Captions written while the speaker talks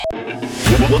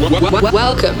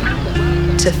Welcome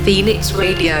to Phoenix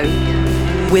Radio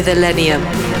with ILLENIUM.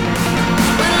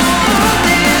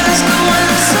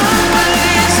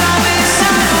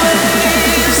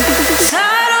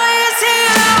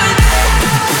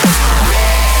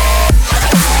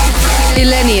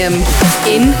 ILLENIUM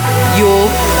in your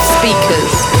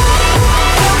speakers.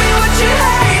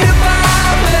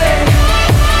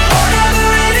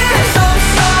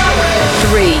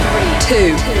 3,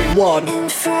 2, 1.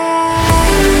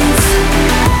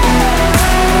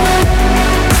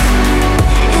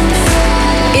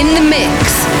 In the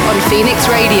mix on Phoenix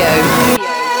Radio.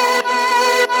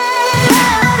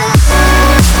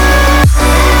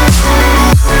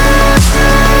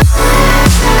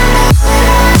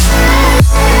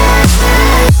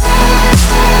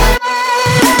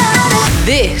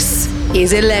 This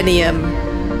is ILLENIUM.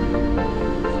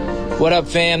 What up,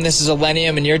 fam? This is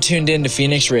ILLENIUM, and you're tuned in to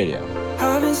Phoenix Radio.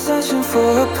 I've been searching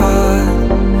for a path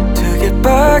to get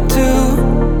back to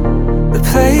the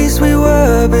place we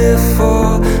were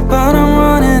before, but I'm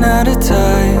running out of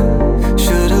time.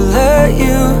 Should've let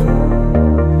you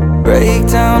break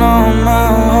down all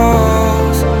my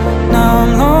walls. Now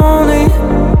I'm lonely,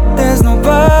 there's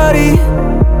nobody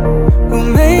who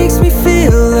makes me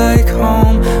feel like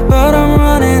home, but I'm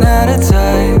running out of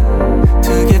time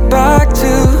to get back to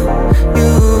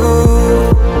you.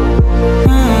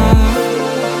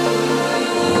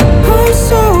 I'm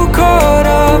so caught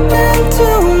up into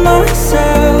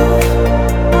myself.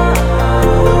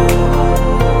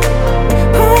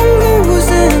 I'm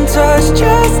losing touch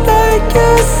just like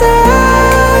you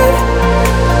said.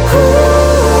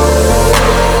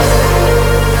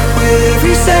 With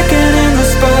every second in the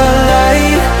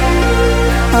spotlight,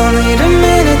 I'll need a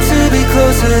minute to be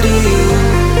closer to you.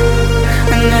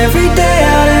 And every day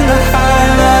out in the high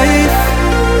life,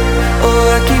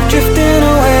 oh, I keep drifting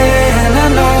away. And I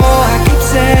know I keep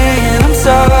saying I'm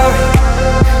sorry,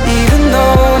 even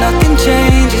though nothing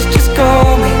changes, just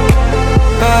call me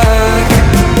back.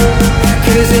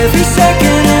 Cause every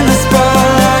second in the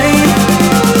spotlight,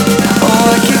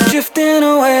 oh, I keep drifting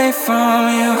away from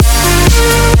you.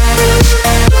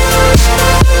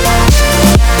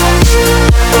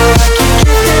 Oh, I keep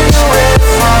drifting away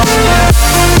from you.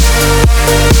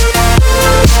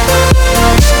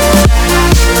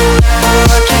 Oh,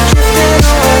 I keep drifting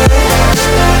away.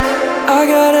 I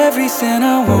got everything I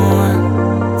want,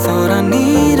 thought I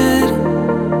needed,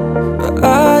 but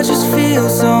I just feel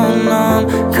so numb.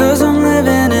 Cause I'm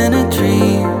living in a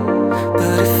dream,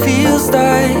 but it feels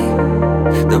like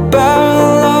the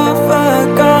barrel of a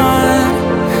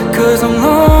gun. Cause I'm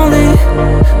lonely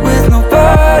with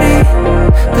nobody,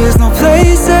 there's no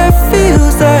place that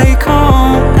feels like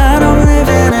home. And I'm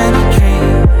living in a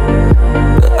dream,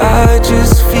 but I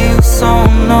just feel so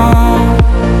numb.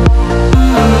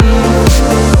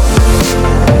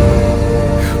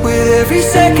 With every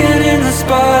second in the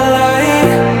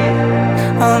spotlight,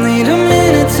 I'll need a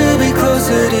minute to be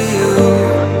closer to you.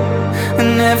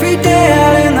 And every day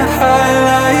out in the high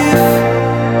life,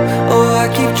 oh, I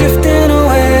keep drifting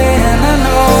away. And I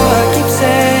know I keep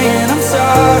saying I'm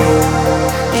sorry,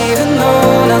 even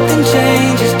though nothing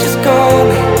changes, just call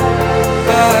me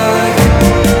back.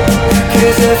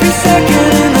 Cause every second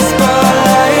in the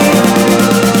spotlight,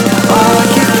 oh, I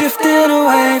keep drifting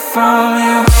away from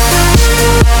you.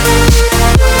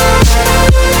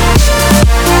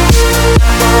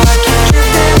 Oh, I keep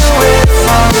drifting away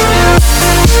from you.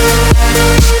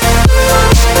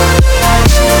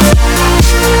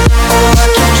 Oh, I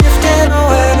keep drifting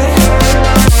away. Oh,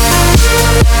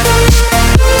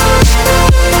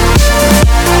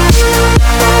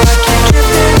 I keep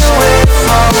drifting away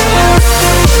from you.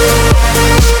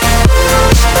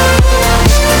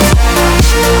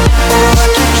 Oh, I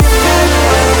keep drifting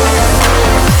away.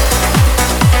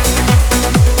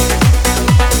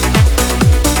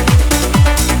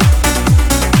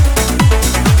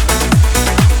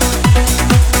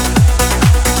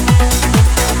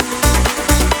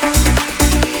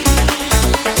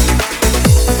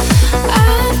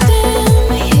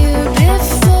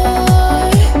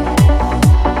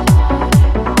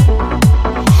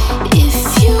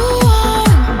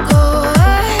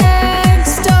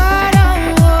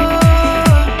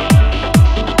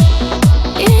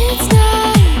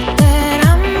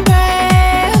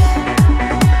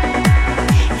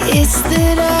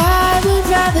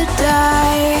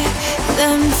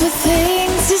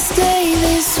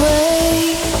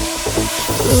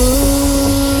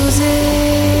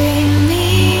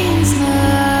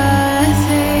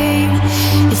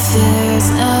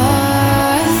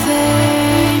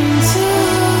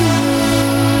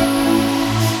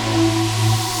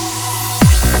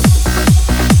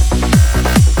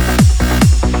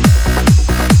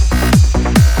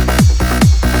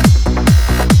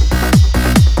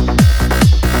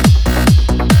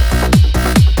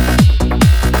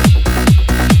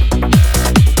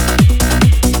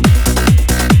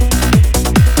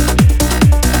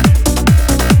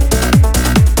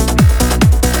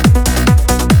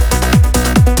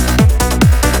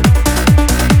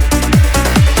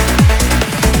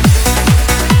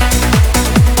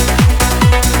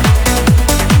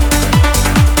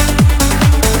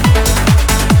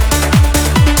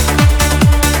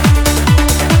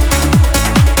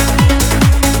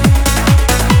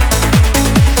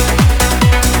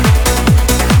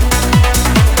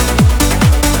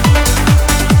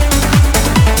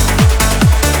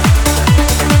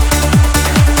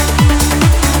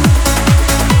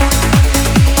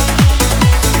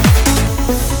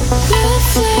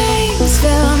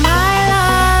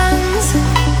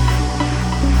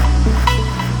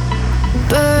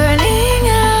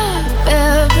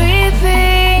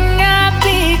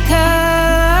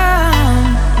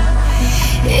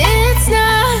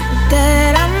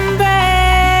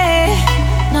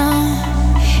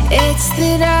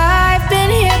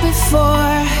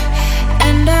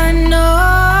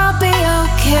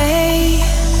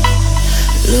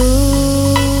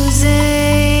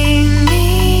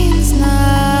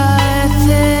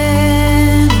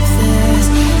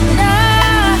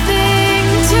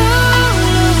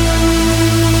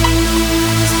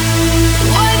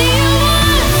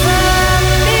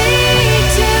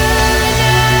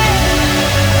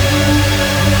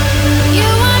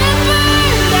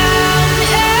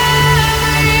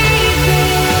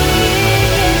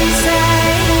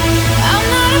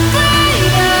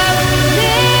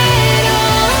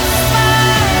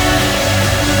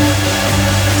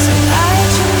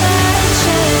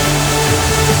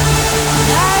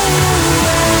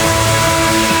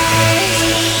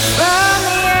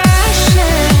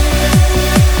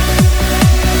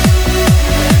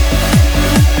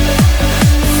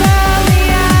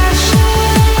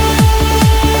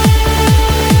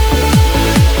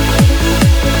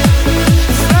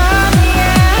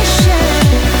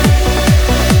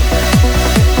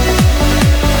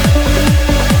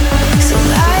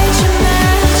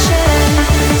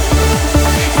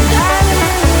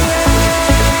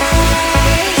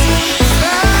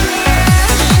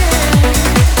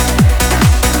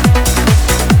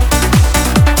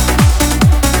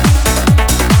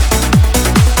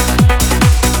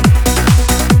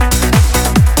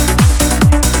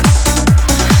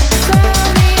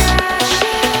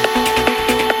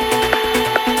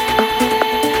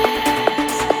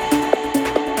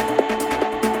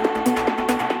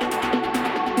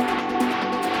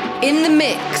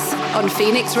 on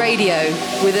Phoenix Radio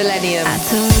with ILLENIUM. I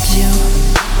told you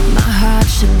my heart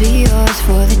should be yours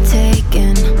for the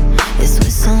taking. It's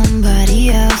with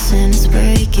somebody else and it's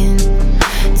breaking.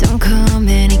 Don't come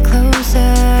any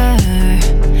closer,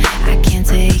 I can't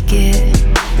take it.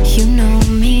 You know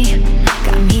me,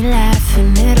 got me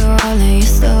laughing at all of your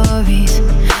stories.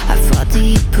 I fall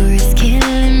deeper, it's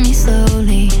killing me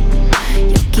slowly.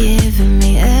 You're giving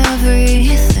me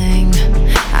everything,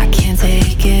 I can't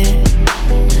take it.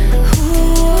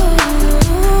 Ooh,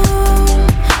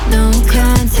 no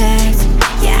contact,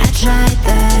 yeah I tried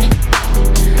that.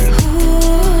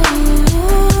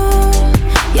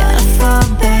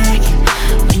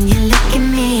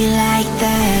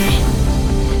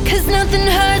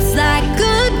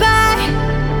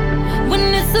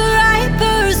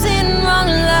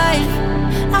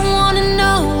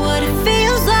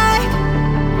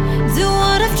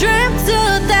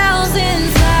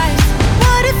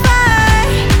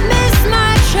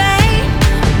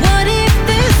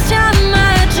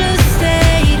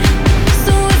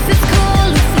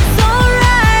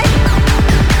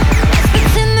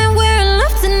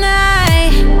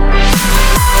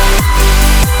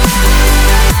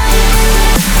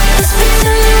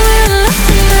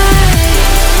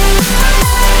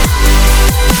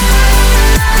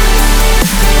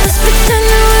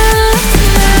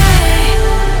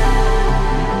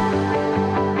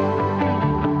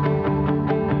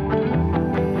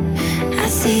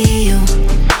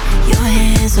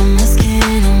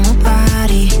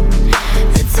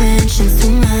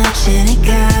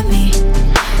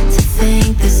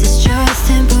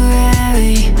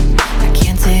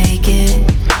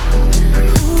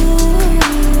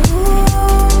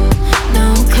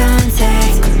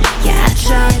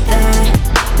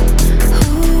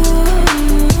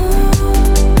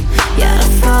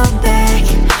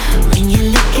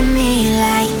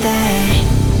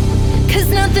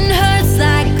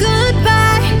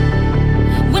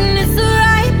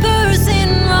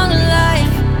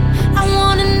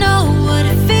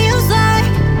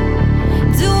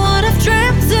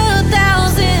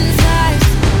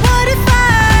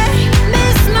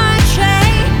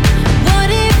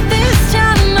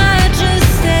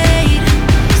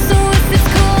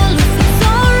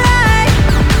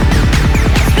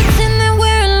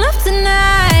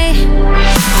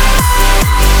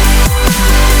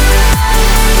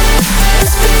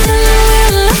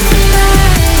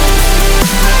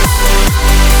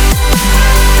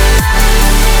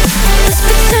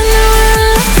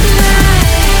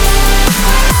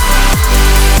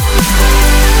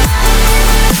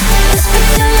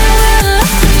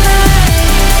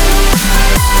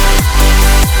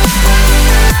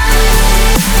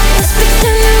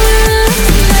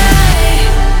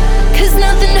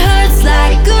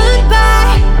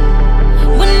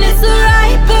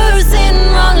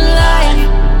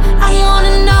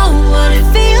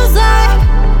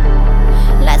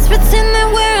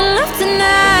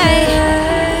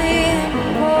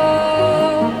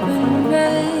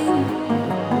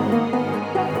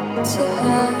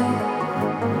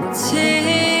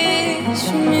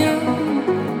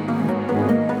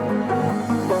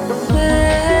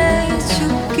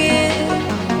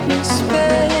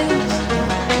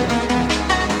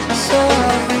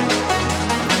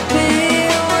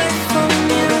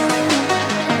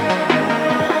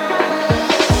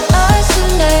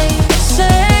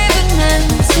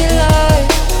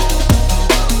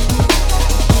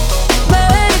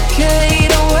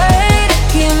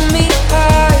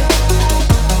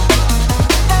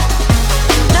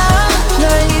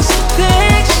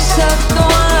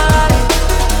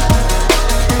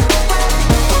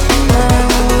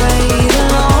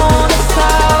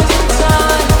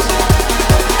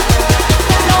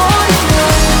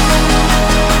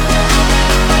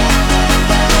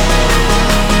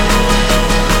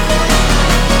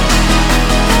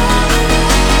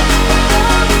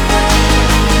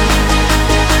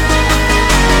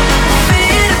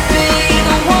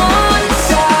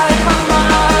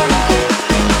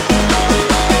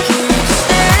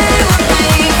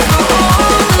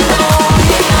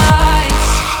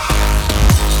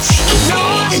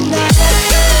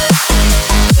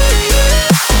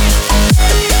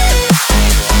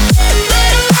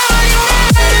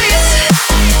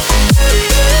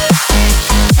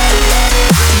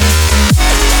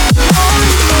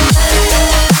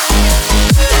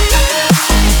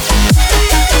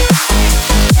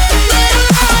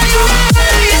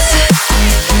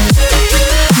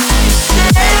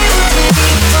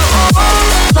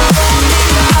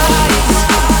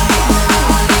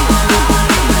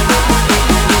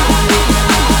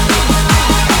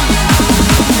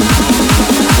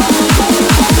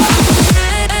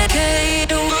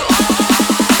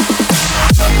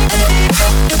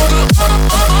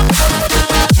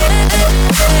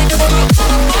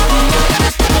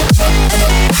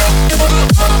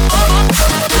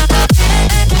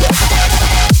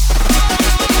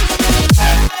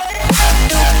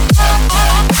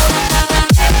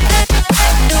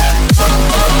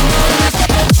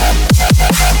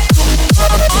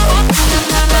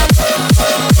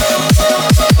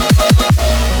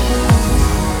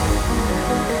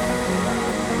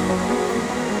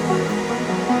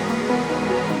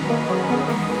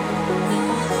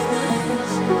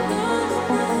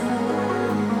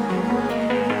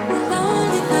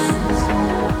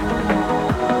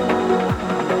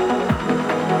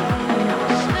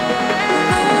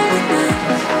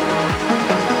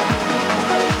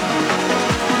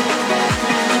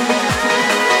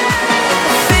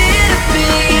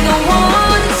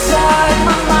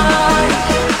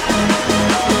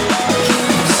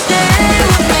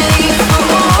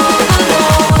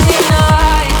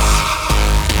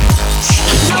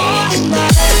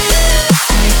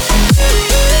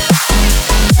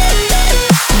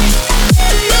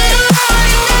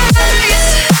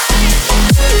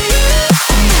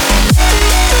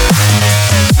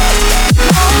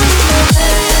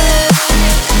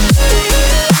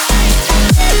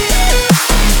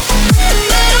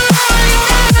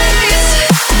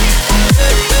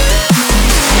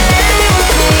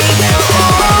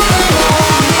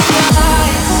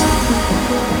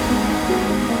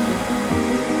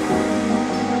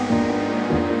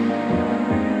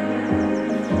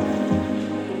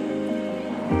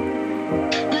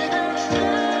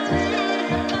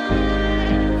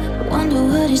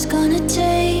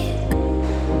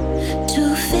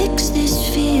 fix this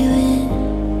feeling.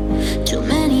 Too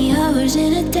many hours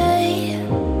in a day,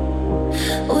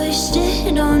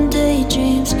 wasted on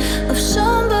daydreams of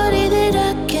somebody that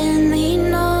I can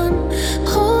lean on.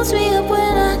 Holds me up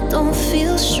when I don't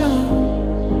feel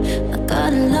strong. I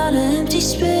got a lot of empty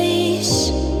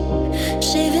space,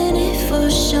 saving it for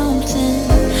something.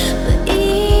 But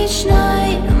each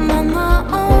night I'm on my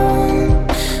own,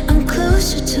 I'm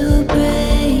closer to a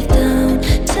breakdown.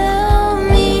 Tell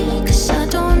me, 'cause I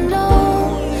don't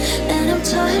know, and I'm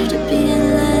tired of being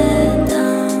let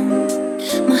down.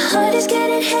 My heart is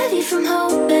getting heavy from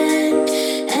hoping,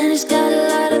 and it's got a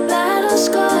lot of battle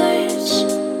scars.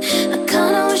 I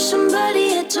kinda wish somebody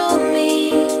had told me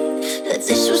that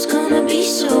this was gonna be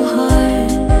so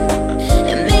hard.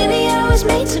 And maybe I was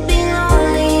made to be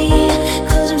lonely,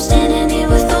 'cause I'm standing here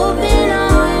with open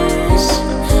arms.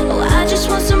 Oh, I just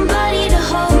want somebody to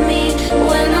hold me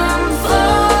when I'm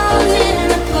falling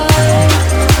apart.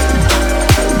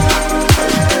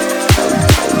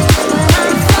 When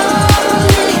I'm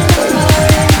falling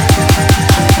apart.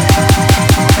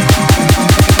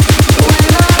 When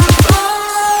I'm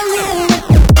falling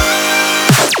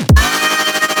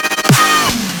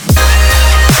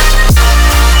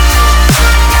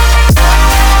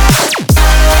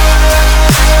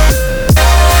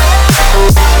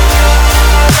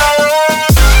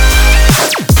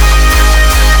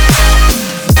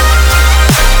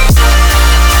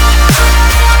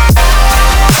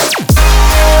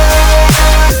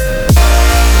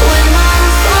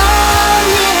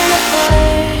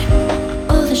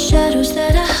all the shadows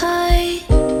that I hide,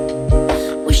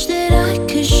 wish that I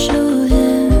could show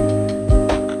them.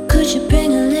 Could you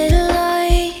bring a little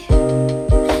light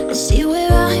and see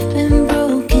where I've been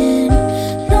broken?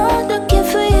 Not looking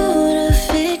for you to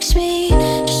fix me,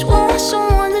 just want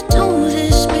someone to do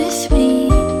this with me.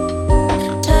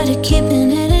 Tired of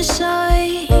keeping it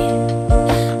inside,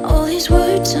 all these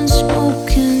words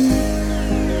unspoken.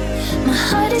 My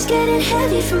heart is getting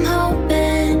heavy from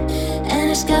hoping, and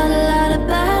it's got a lot of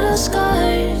battle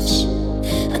scars.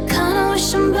 I kinda wish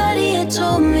somebody had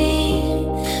told me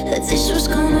that this was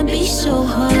gonna be so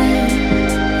hard.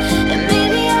 And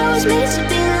maybe I was made to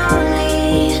be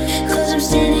lonely, 'cause I'm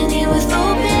standing here with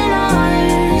open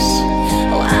arms.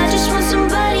 Oh, I just want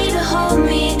somebody to hold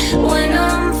me when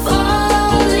I'm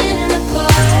falling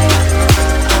apart.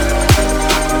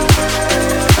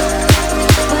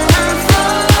 When I'm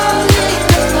falling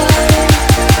apart.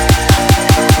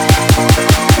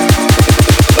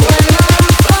 When I'm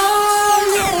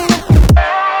falling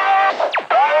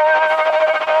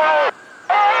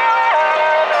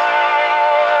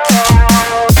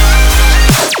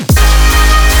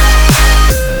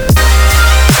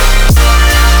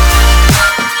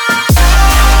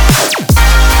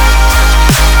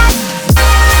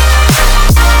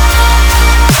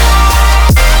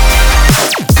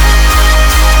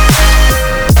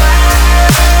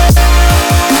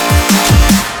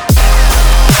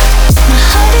My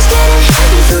heart is getting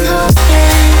heavy from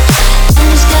hoping, and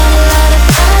it's got a lot of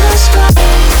battle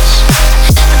scars.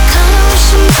 I kinda wish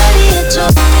somebody had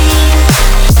told me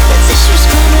that this was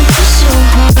gonna be so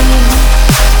hard.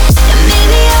 And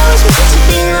maybe I was meant to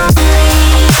be lonely,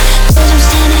 'cause I'm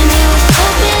standing here with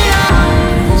open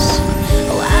arms.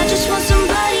 Oh, I just want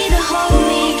somebody to hold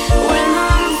me when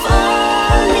I'm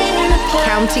falling apart.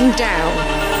 Counting down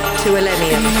to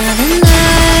ILLENIUM. Another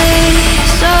night,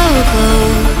 so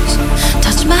close.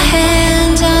 Touch my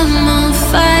hands, I'm on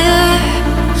fire.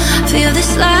 Feel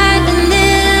this lightning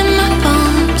in my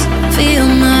bones. Feel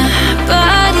my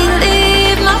body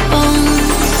leave my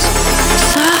bones.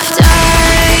 Soft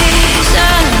eyes,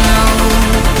 I know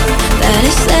that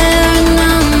it's there and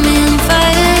I'm in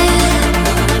fire.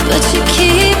 But you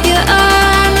keep your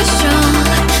arms strong,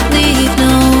 leave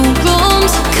no room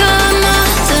to come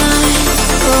undone.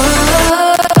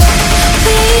 Oh,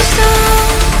 please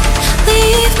don't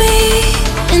leave me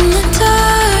in the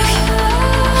dark.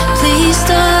 Please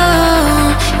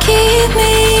don't keep me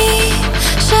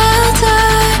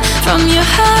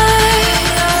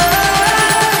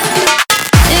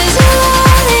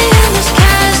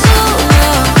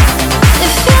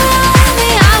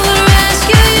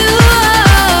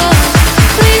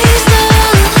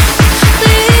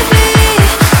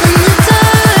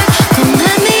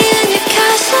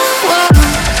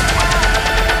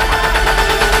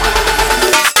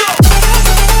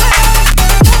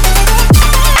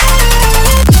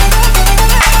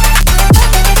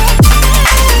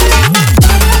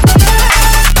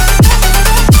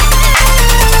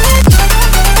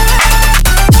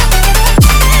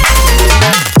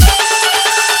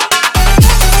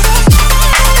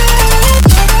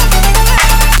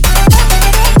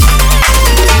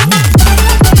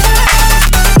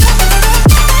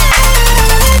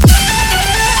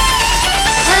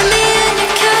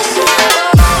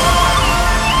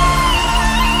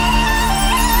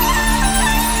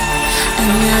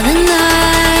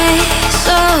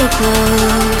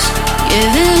close.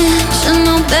 Giving in, should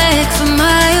know back for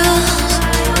miles.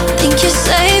 Think you're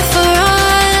safe for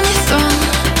running from,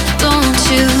 don't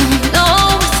you know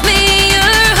with me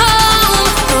you're home.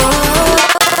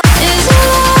 Is it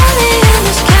lonely in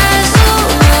this castle?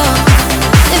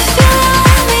 If you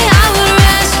love me, I would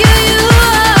rescue you.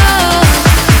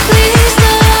 Please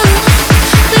don't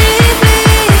leave me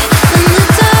in the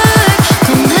dark.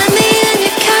 Don't let me in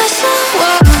your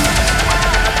castle.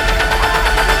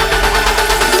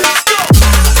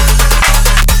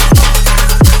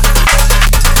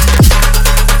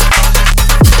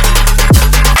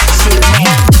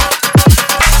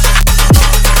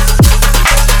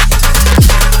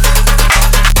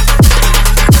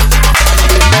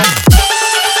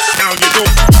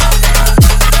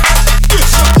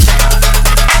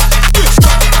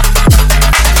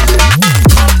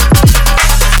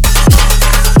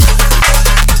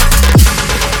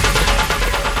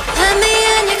 Let me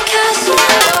in your castle.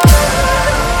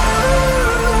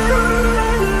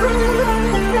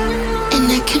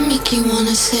 And I can make you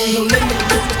wanna say,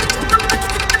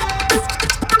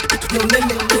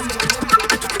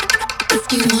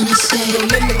 you wanna say,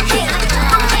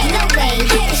 no way, you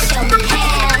can show me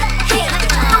how.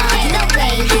 No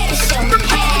way, you can show me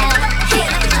how.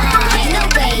 No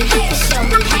way, you can show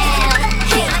me how.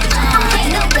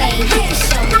 No way, you can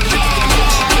show me how.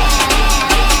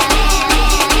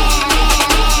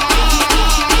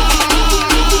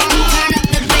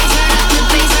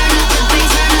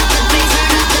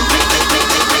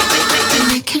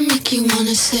 And I can make you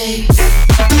wanna say, say.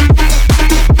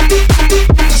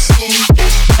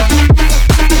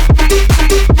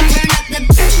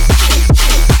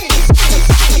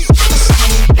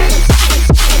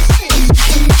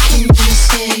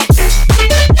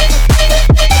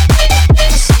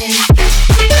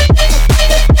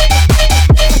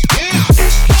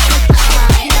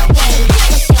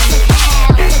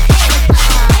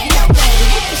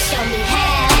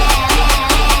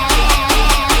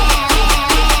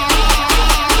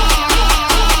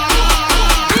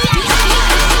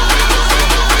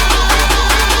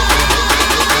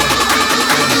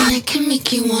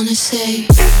 You wanna say,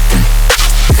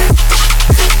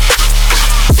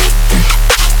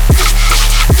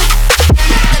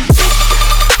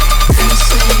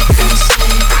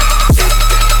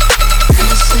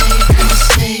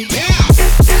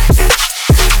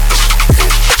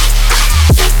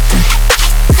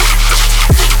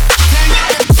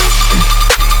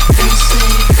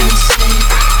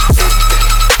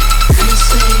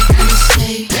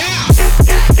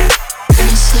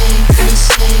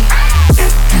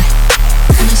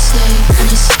 say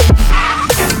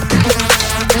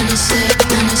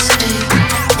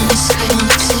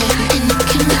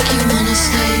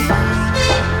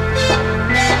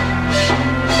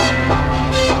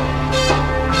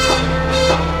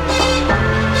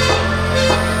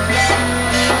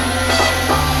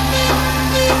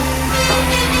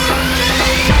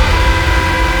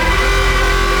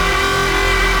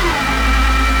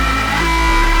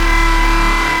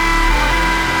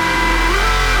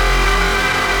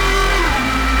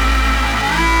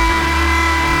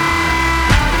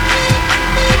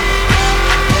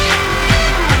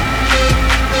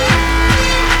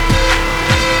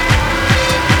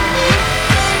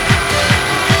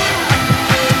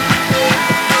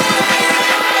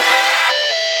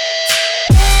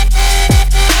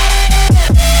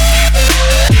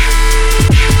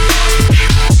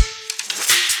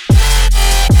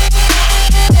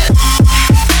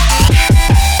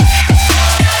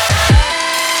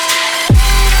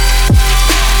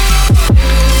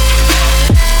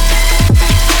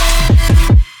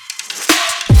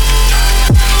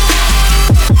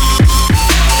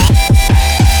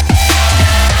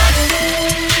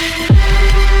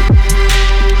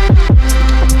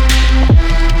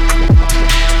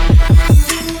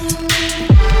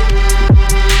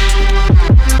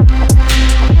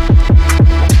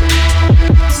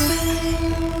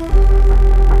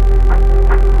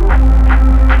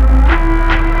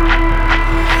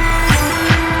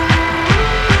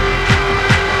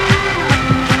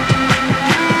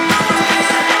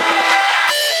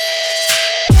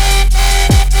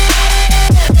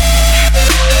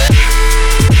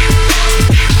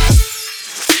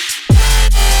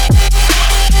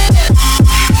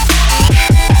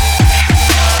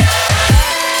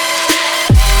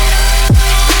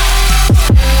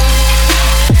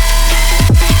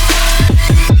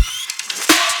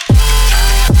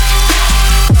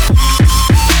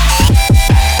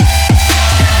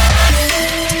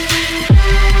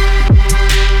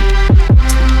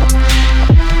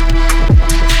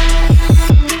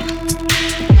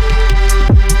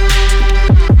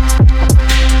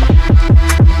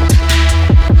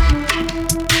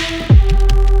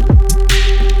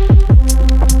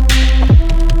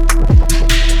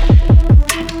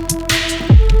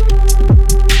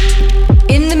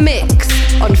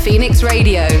Phoenix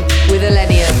Radio with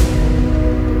ILLENIUM.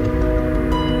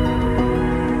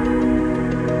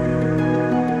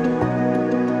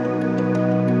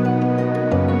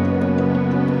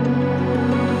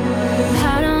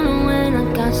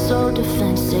 So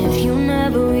defensive, you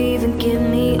never even give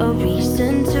me a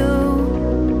reason to.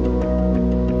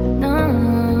 No,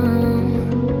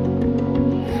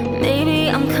 maybe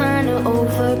I'm kinda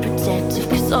overprotective,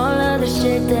 cause all of the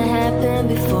shit that happened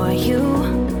before you,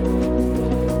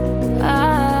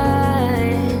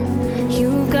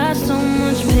 you got so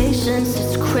much patience,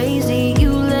 it's crazy.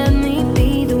 You let me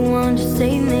be the one to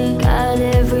save me. Got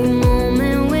every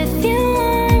moment with you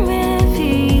on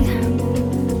repeat.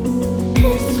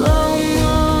 In slow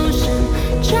motion,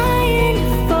 trying to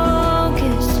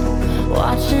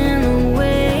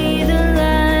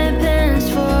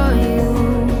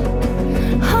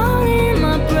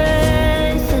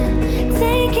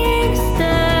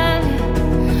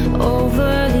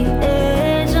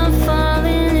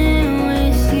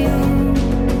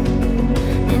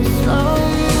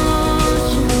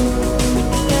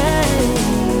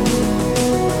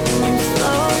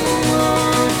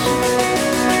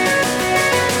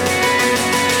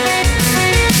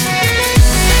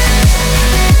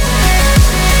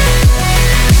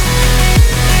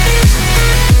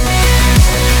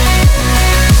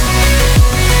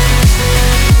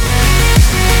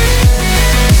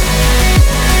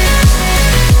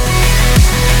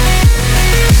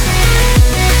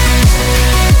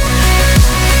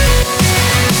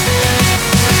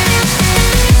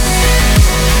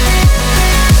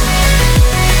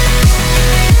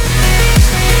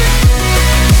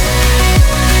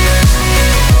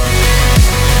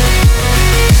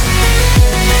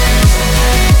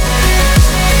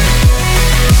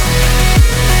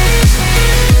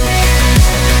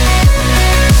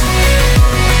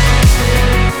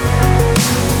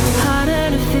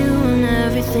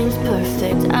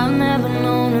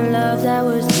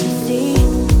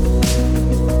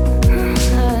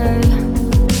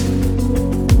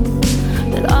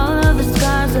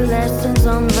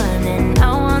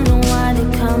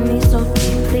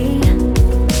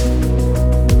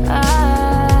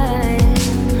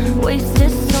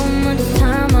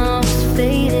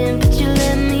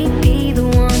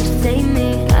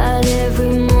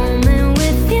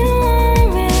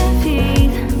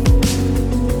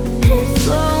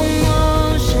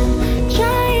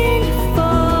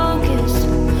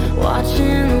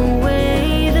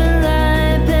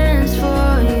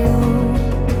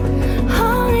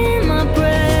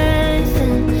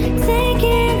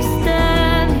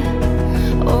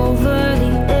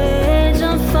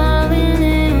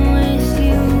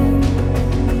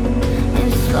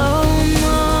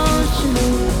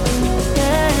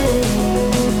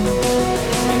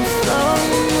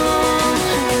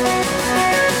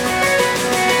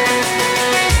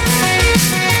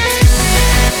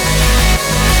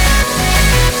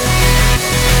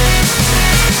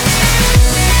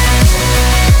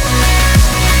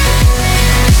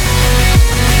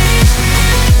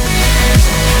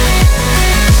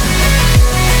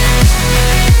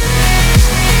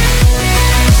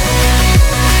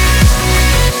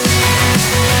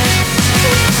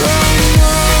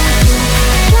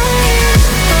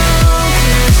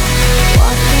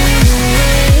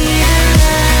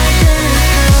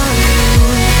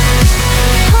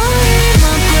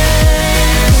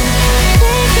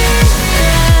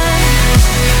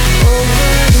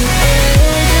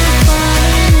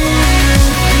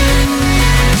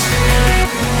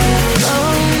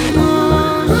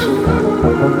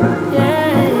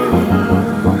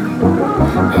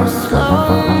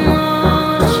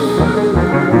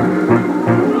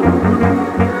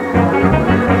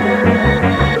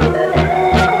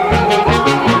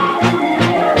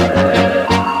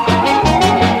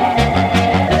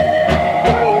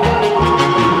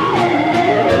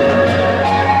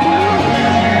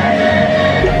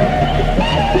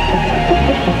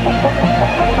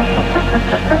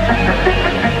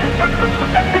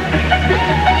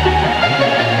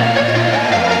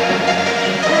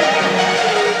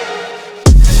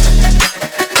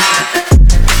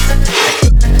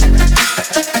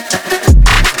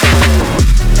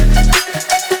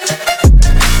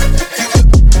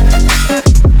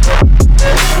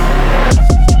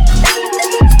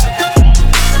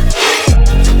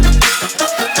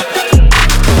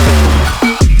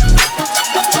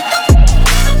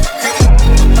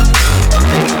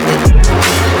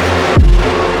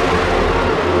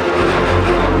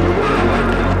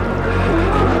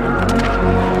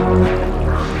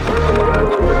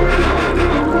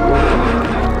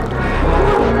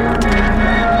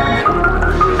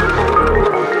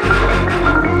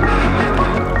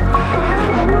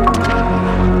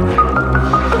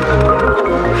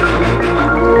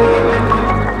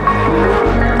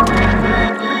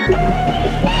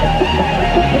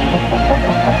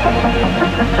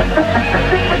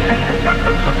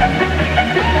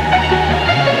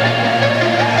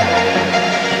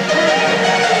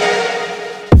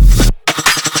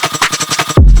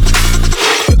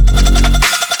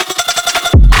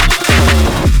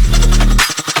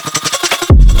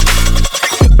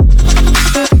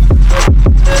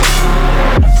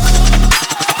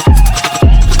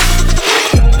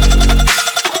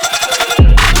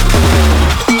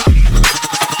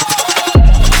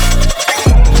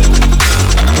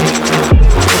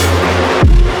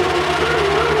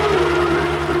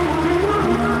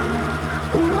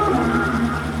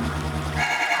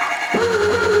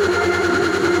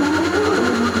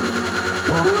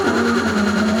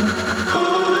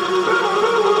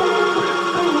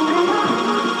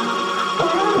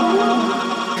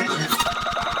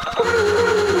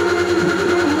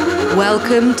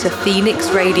Welcome to Phoenix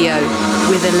Radio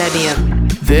with ILLENIUM.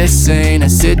 This ain't a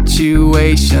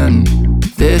situation,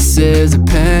 this is a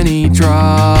penny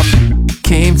drop.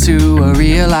 Came to a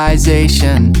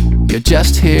realization, you're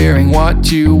just hearing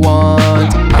what you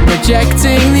want. I'm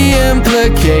rejecting the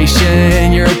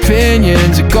implication, your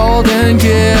opinion's a golden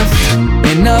gift.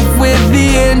 Enough with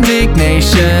the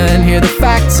indignation, hear the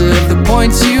facts of the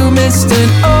points you missed.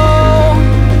 And oh,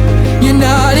 you're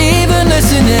not even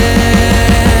listening.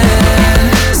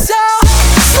 So,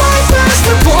 slide past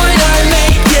the point I'm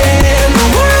making, the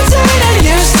words ain't of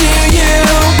use to you.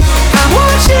 I'm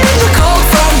watching the cold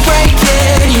front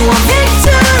breaking. You want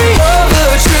victory over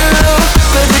truth,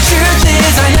 but the truth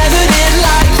is I never did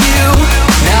like you.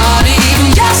 Not even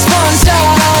just one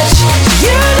touch.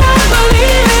 You don't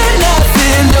believe in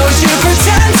nothing, don't you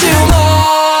pretend too much.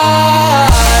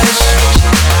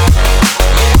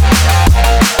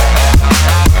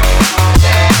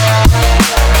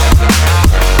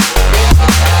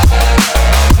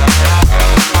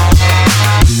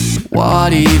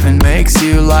 What even makes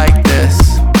you like this?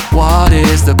 What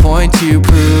is the point to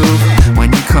prove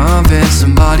when you convince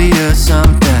somebody of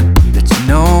something that you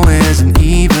know isn't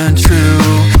even true?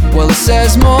 Well, it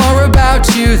says more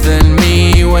about you than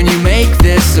me when you make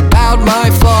this about my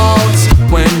faults.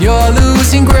 When you're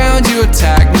losing ground, you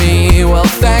attack me. Well,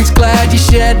 thanks, glad you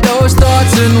shared those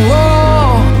thoughts. And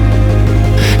whoa,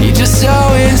 you're just so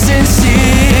insincere.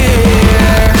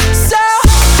 So,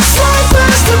 slide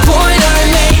past the point I'm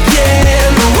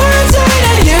making, the words ain't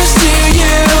of use to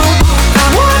you.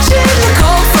 I'm watching the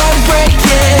cold front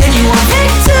breaking. You want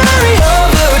victory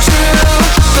over truth,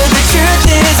 but the truth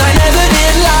is I never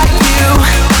did like you.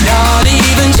 Not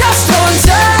even just one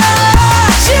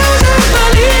touch. You don't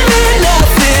believe in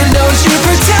nothing, don't you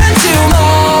pretend too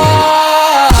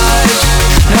much.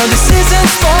 No, this isn't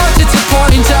sport, it's a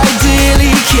point I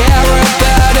dearly care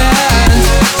about. And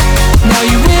now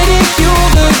you ridicule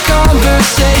the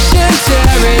conversation,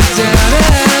 tear it down.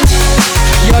 And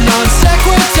your non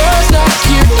sequitur's not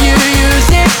cute, you use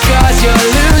it cause you're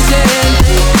losing.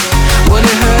 Would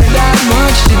it hurt that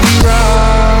much to be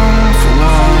wrong for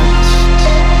once?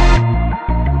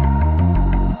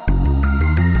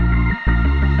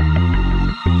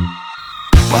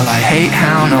 Well, I hate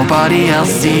how nobody else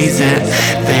sees it.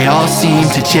 They all seem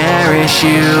to cherish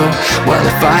you. Well,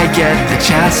 if I get the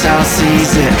chance, I'll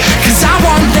seize it, cause I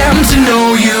want them to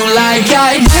know you like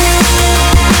I do.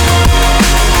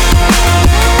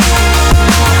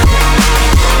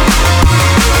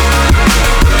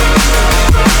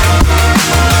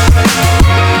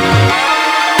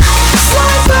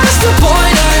 Slide past the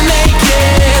point I'm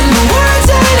making, the words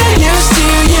ain't of use to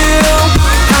you.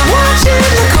 I'm watching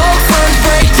the cold front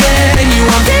breaking. You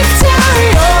want victory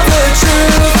over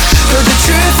truth, but the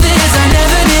truth is I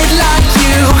never did like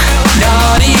you.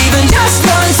 Not even just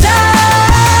one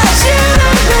touch. You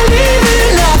don't believe in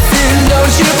nothing,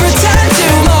 don't you pretend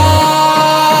too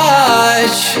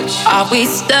much. Are we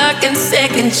stuck in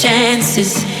second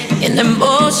chances, in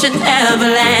emotion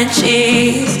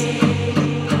avalanches?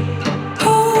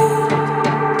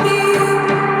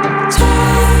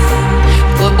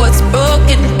 Put what's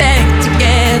broken back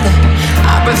together,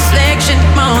 our reflection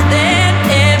more than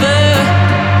ever.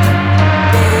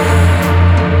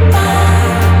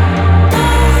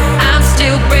 I'm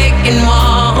still breaking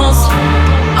walls,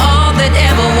 all that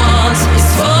ever was is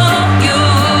for you.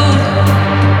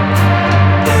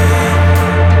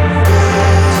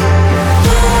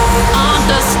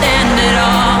 Understand it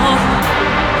all,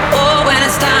 oh, when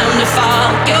it's time to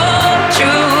fall, your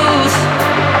truth.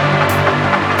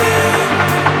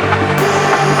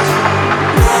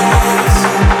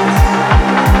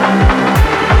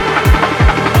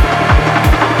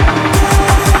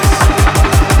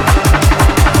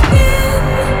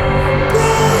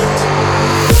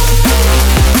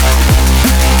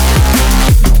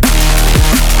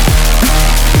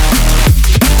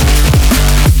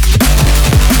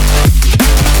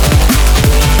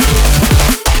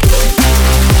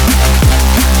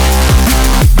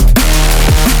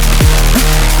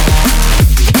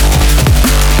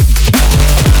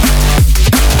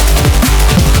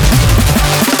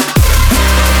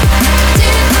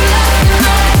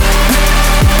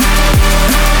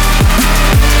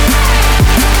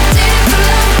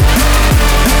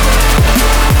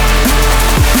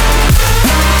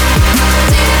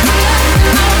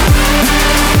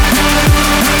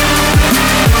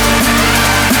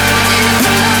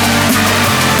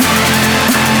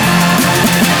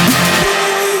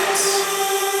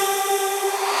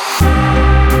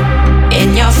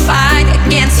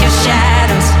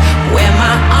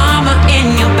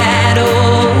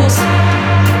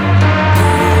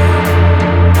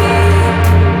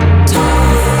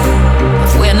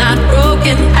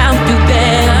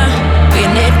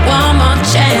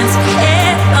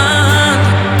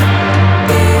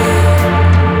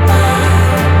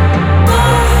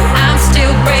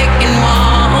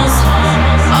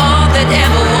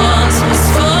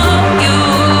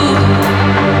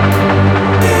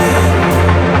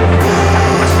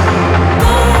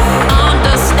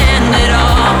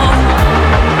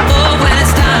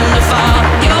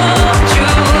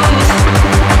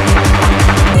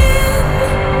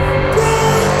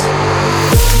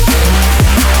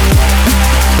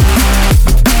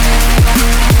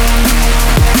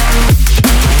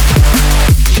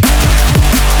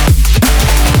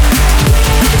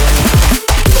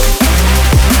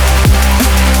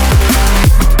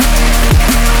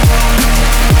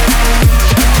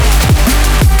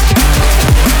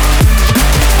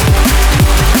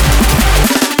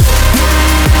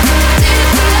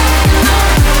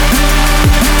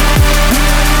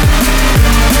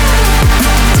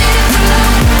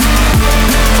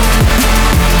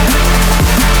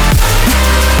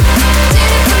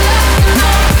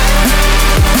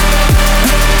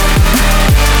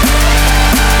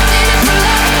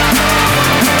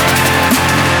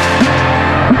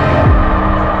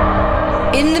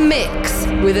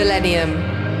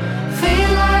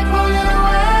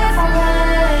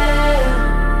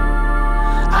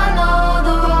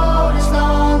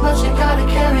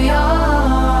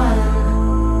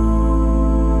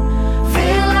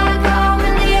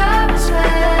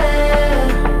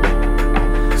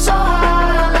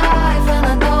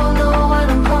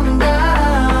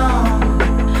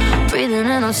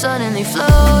 only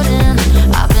floating.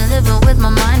 I've been living with my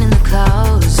mind in the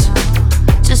clouds.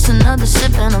 Just another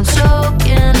sip and I'm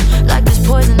choking. Like there's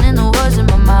poison in the words in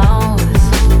my mouth.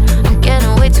 I'm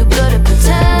getting way too good at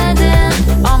pretending.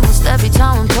 Almost every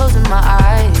time I'm closing my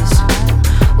eyes.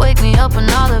 Wake me up when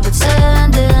all of it's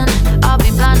ending. I'll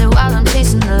be blinded while I'm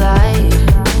chasing the light.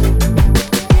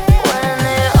 When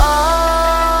it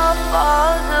all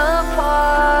falls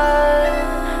apart,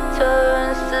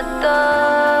 turns to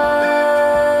dust,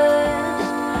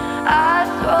 I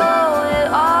throw it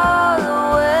all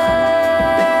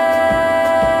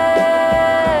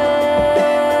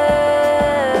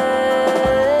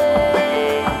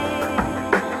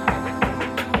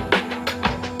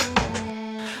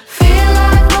Feel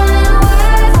like running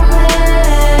away from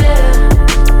here.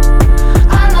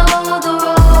 I know the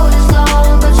road is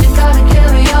long, but you gotta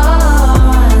carry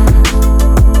on.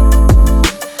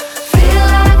 Feel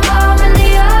like I'm in the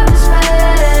atmosphere,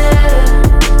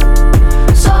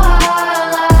 so high on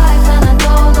life, and I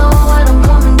don't know when I'm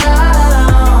coming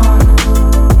down.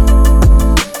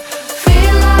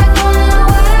 Feel like running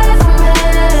away from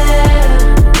here.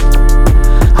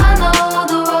 I know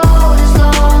the road is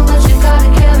long, but you gotta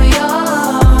carry on.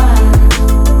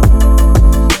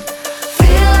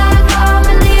 Feel like I'm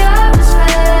in the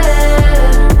atmosphere,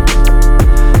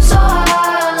 so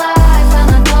high on life, and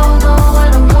I don't know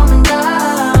when I'm coming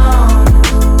down.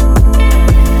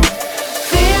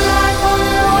 Feel like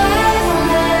running away from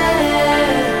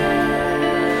here.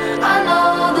 I know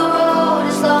the road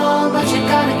is long, but you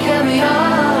gotta carry on.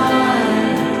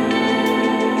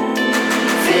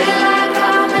 Feel like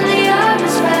I'm in the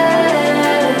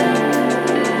atmosphere,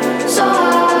 so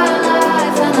high on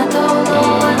life, and I don't know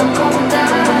when I'm coming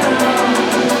down.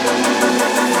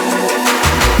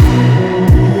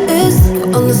 It's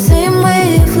on the same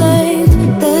wavelength.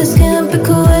 This can't be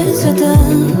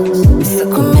coincidence. It's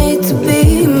like we're made to be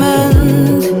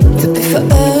meant to be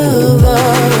forever.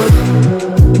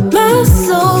 My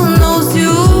soul knows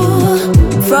you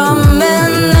from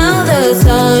another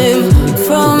time,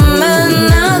 from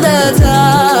another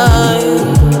time.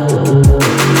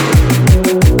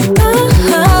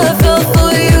 I fell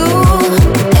for you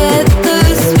at the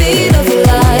speed of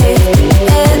light,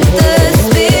 at the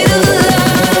speed of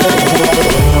light.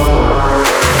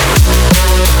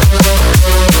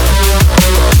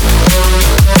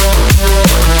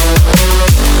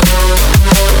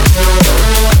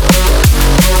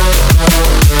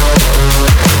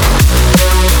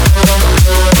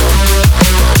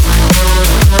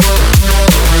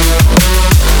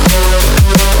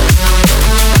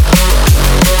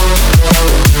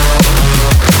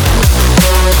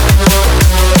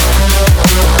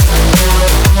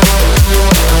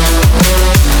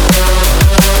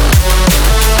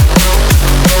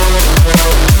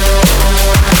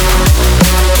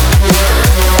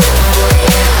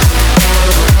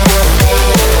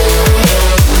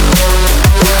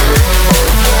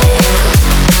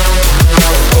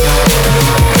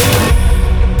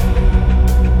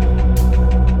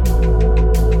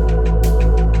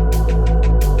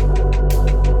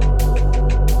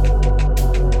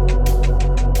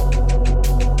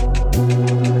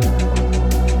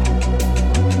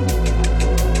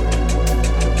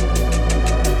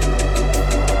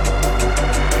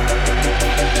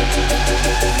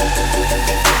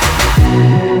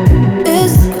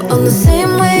 It's on the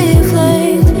same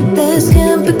wavelength. This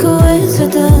can't be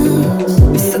coincidence.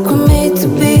 It's like we're made to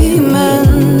be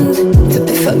meant to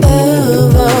be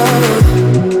forever.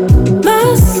 My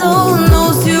soul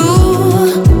knows you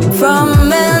from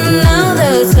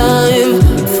another time,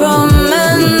 from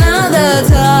another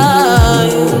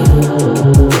time.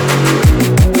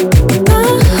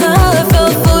 I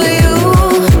fell for you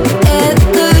at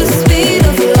the speed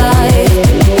of light,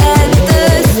 at the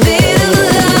speed of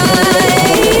light.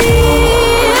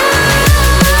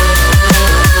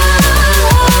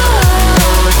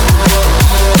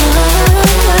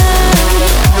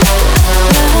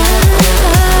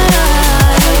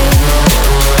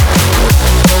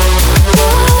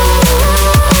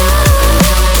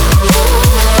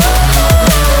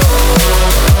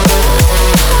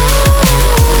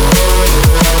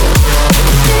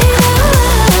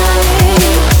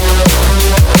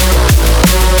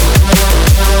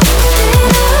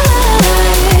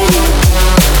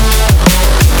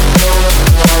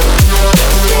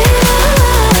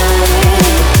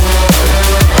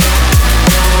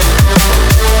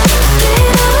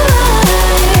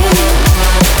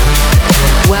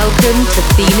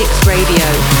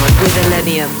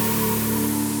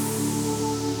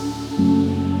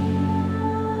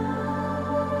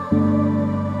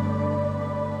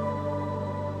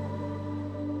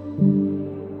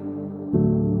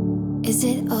 Is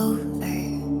it over?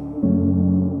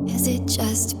 Has it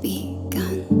just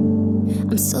begun?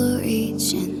 I'm still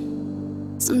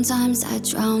reaching. Sometimes I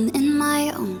drown in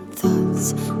my own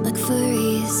thoughts, look for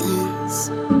reasons.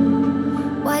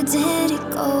 Why did it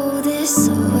go this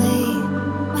way?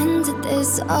 When did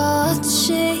this all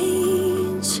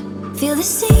change? Feel the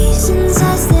seasons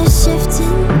as they're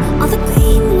shifting. All the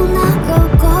green will not grow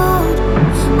gold.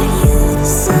 Are you the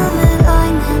silver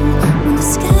lining when the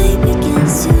sky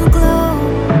begins to glow?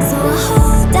 So I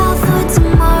hold out for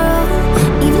tomorrow,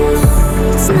 even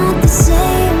though it's not the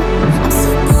same. I'm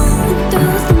still going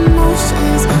through the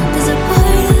motions, 'cause a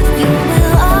part of you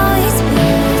will always be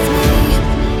with me.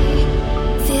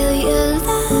 Feel your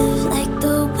love like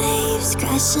the waves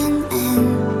crashing in.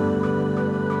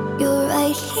 You're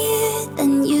right here,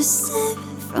 then you slip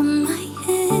from my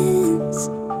hands.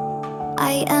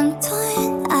 I am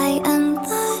torn, I am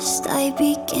lost, I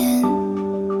begin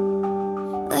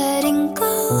letting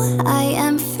go. I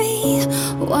am free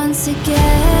once again.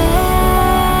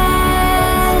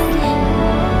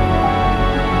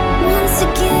 Once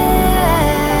again.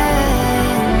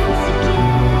 Once again.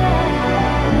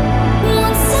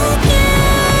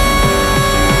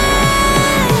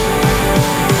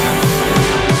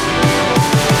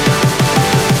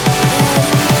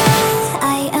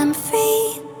 I am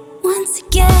free once again.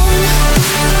 Once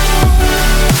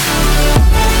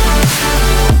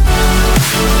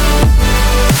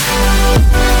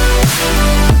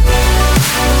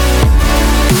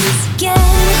again.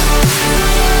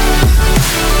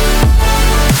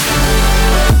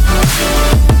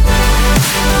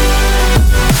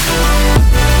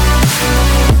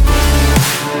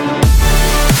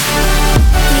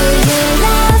 Feel your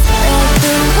love like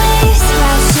the waves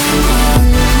crashing in.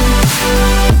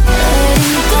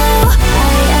 Letting go, I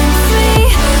am free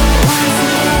once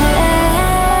again.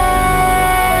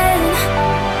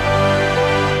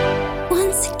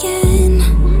 Once again.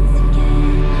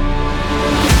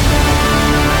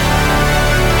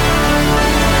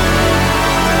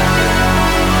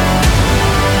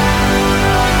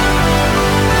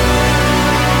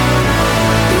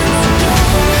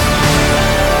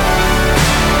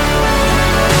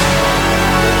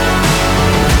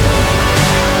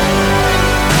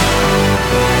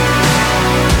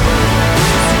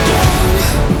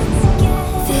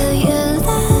 Feel your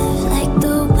love like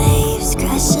the waves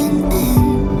crashing in.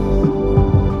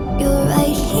 You're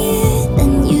right here,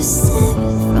 then you slip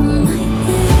from my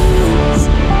hands.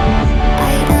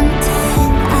 I am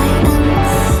torn, I am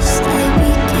lost, I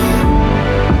begin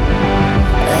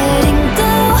letting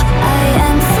go. I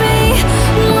am free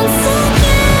once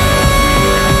again.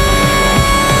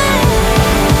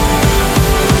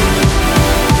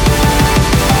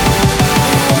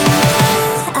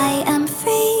 I am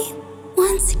free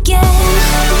once again.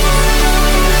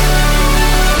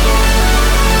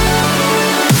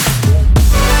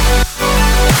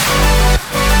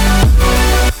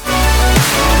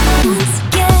 Once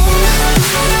again.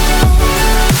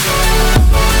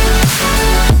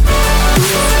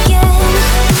 Once again.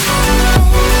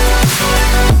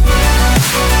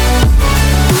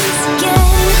 Once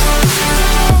again.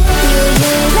 Feel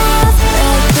your love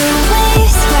like the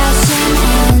waves crashing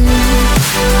in.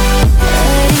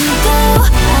 Letting go,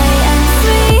 I am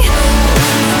free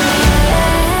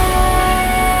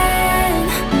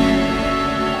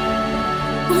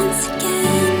once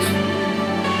again.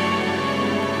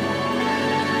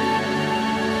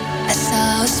 I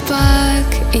saw a spark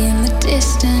in the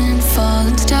distant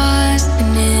fallen stars,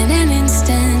 and in an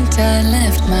instant I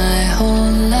left my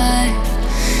whole life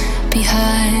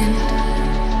behind.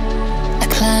 I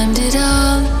climbed it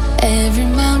all, every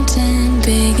mountain,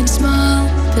 big and small,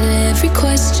 but every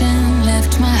question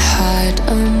left my heart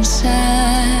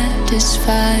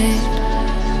unsatisfied.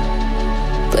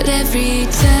 But every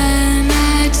turn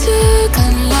I took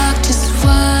unlocked just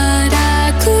what I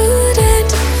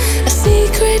couldn't. A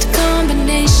secret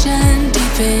combination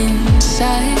deep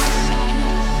inside.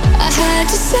 I had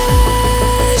to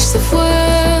search the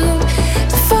world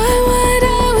to find what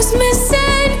I was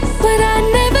missing, but I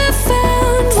never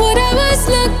found what I was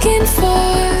looking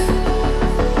for.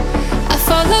 I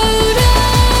followed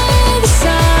all the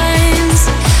signs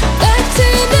back to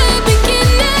the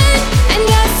beginning, and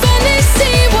I finally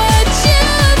see what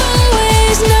you've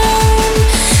always known,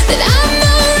 that I'm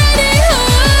already home.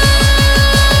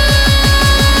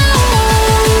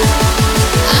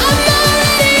 I'm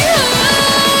already home.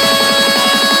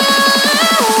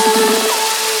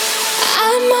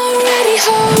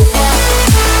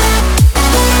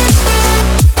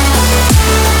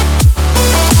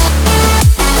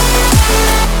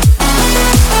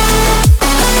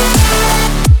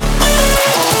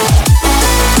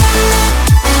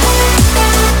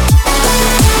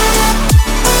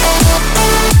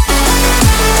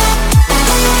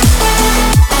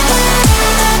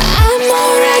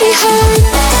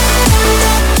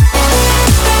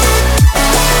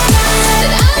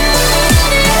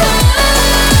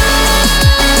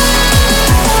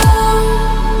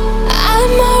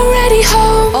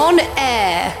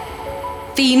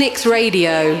 Phoenix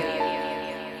Radio.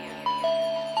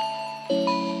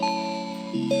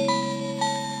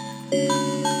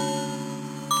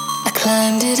 I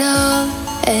climbed it all,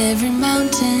 every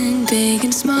mountain, big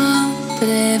and small, but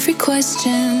every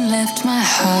question left my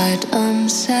heart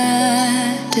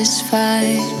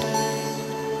unsatisfied.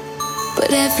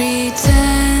 But every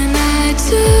turn I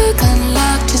took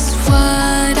unlocked just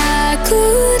what I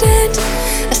couldn't,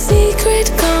 a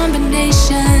secret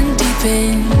combination deep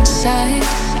inside.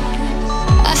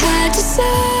 I had to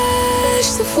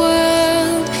search the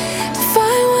world to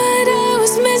find what I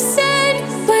was missing,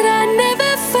 but I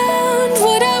never found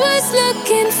what I was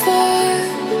looking for.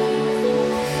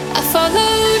 I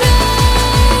followed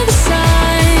all the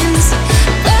signs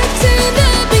back to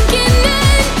the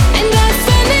beginning, and I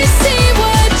finally see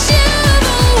what you've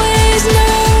always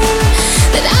known,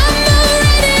 that I'm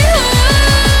already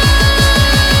home.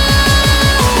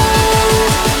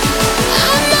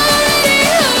 I'm already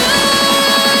home.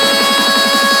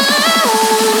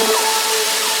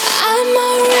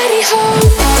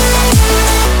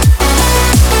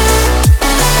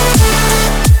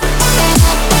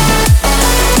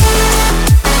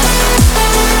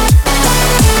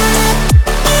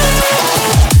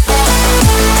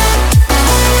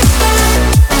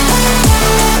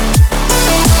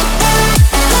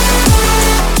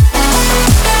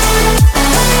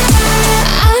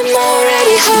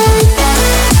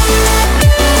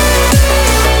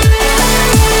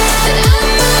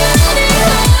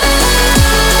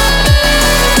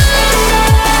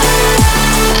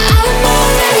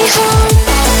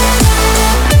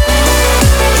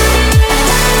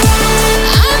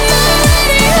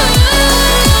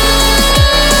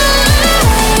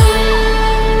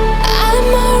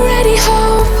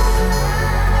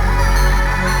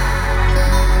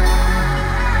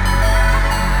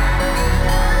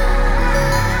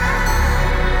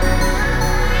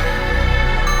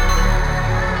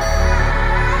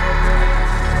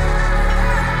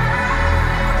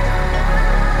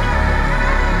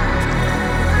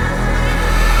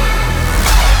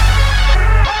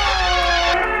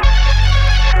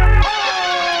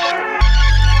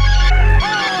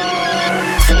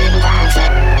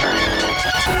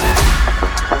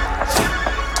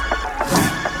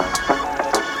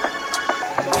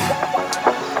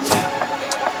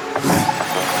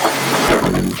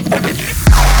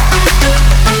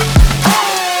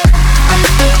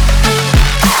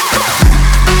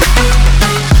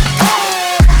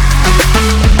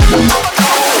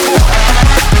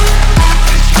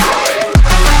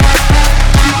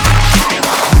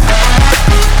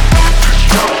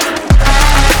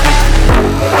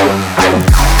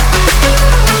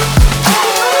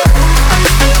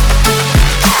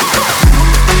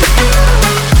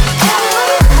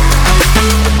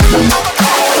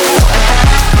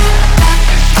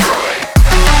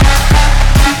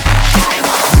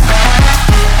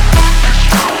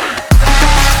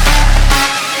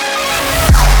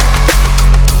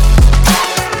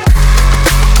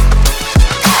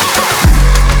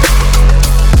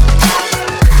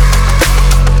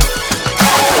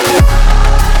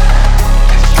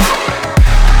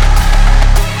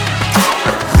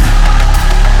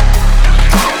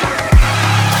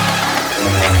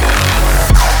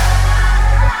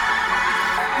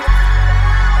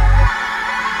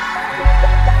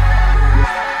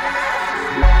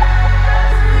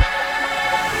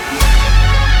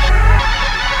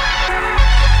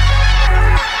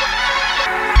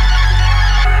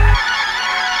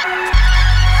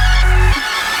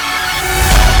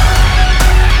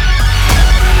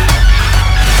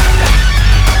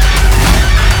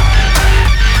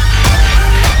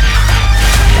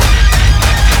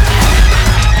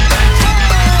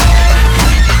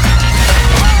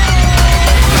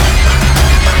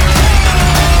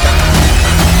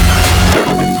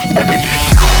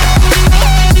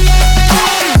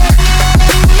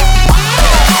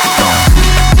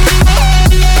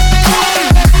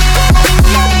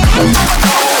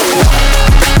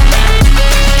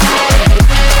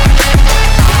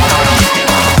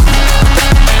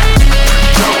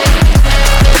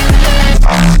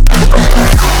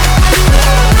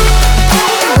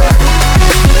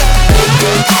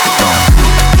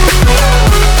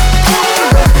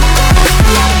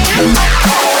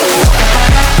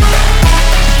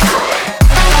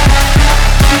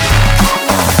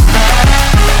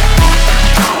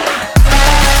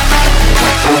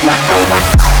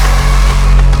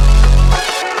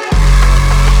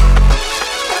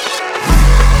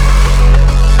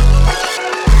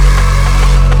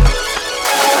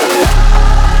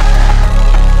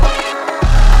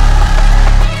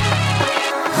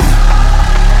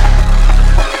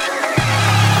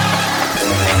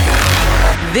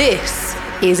 This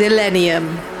is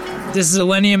ILLENIUM. This is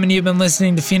ILLENIUM, and you've been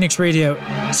listening to Phoenix Radio.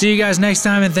 See you guys next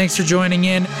time, and thanks for joining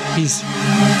in. Peace.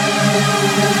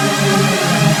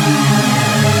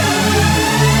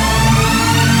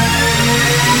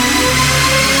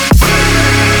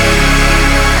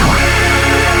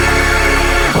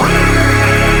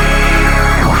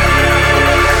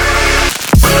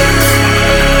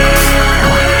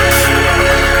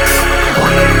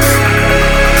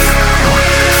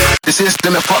 The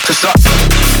system that fucked us up.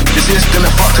 The system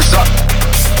that fucked us up.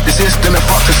 The system that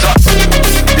fucked us up.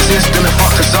 The system that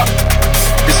fucked us up.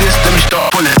 The system is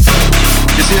start pulling.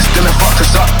 The system that fucked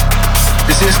us up.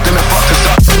 The system that fucked us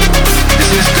up. The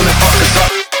system that fucked us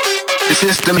up. The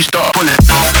system is start pulling.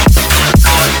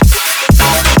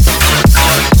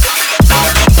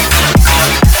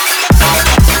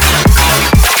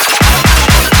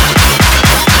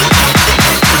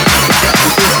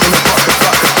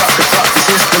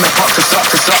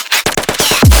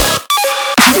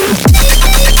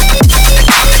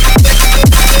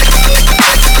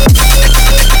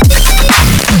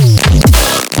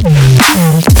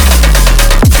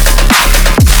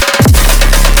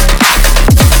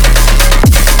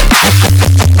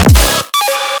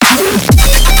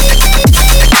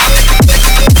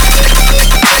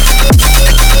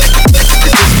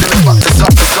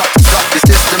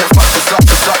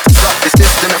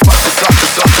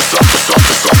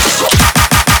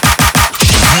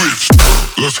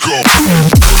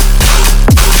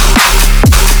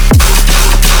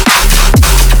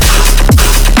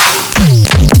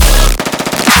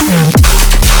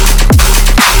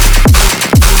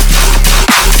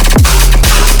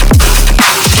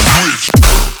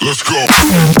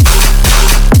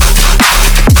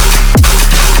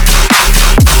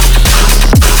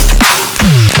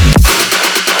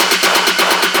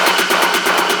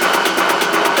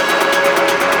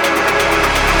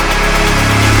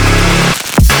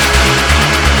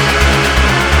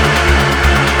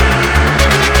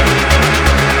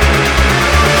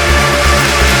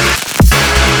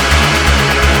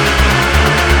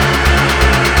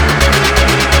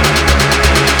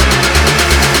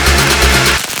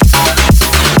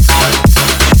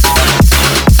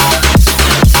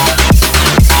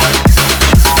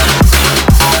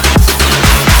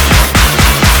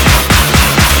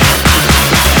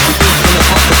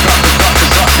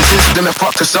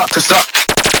 To suck.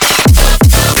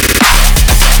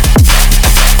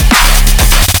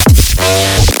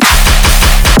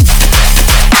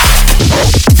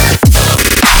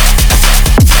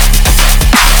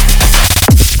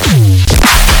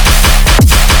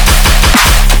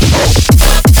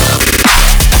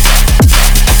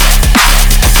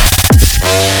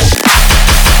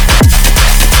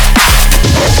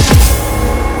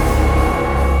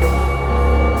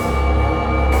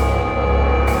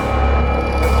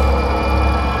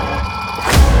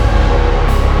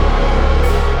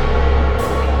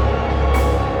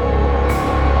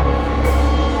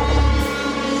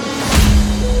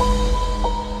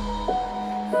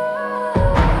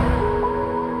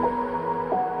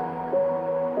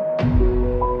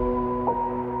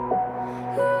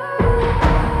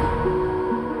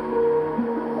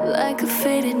 Like a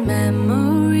faded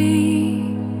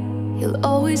memory, you'll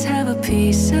always have a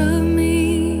piece of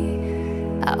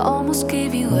me. I almost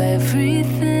gave you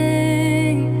everything.